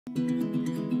I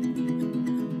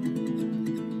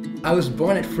was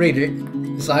born at Frederick,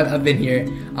 so I've been here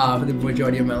for the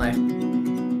majority of my life.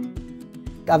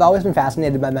 I've always been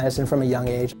fascinated by medicine from a young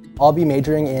age. I'll be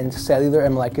majoring in cellular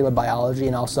and molecular biology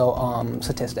and also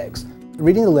statistics.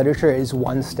 Reading the literature is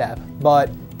one step, but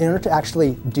in order to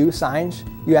actually do science,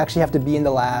 you actually have to be in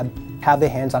the lab, have the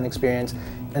hands-on experience,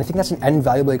 and I think that's an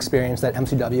invaluable experience that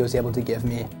MCW is able to give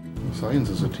me. Science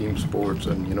is a team sport,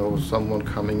 and someone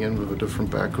coming in with a different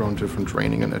background, different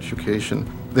training and education,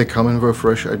 they come in with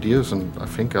fresh ideas, and I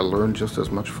think I learned just as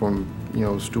much from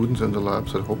students in the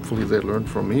labs that hopefully they learned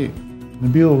from me.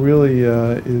 Nabeel really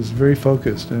is very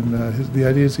focused, and the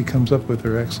ideas he comes up with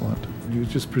are excellent. He was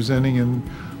just presenting in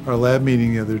our lab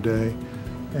meeting the other day,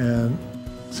 and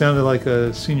sounded like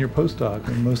a senior postdoc,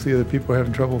 and most of the other people are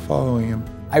having trouble following him.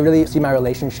 I really see my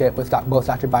relationship with both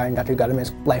Dr. Byer and Dr. Gutterman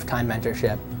as lifetime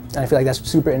mentorship. And I feel like that's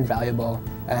super invaluable,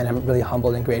 and I'm really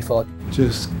humbled and grateful.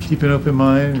 Just keep an open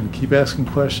mind and keep asking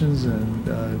questions,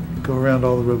 and go around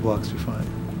all the roadblocks you find.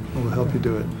 It will help you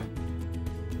do it.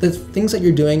 The things that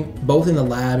you're doing, both in the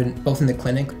lab and both in the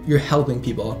clinic, you're helping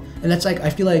people. And that's I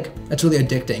feel like that's really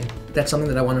addicting. That's something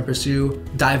that I want to pursue,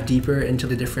 dive deeper into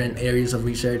the different areas of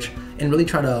research, and really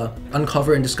try to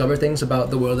uncover and discover things about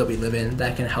the world that we live in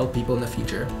that can help people in the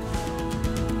future.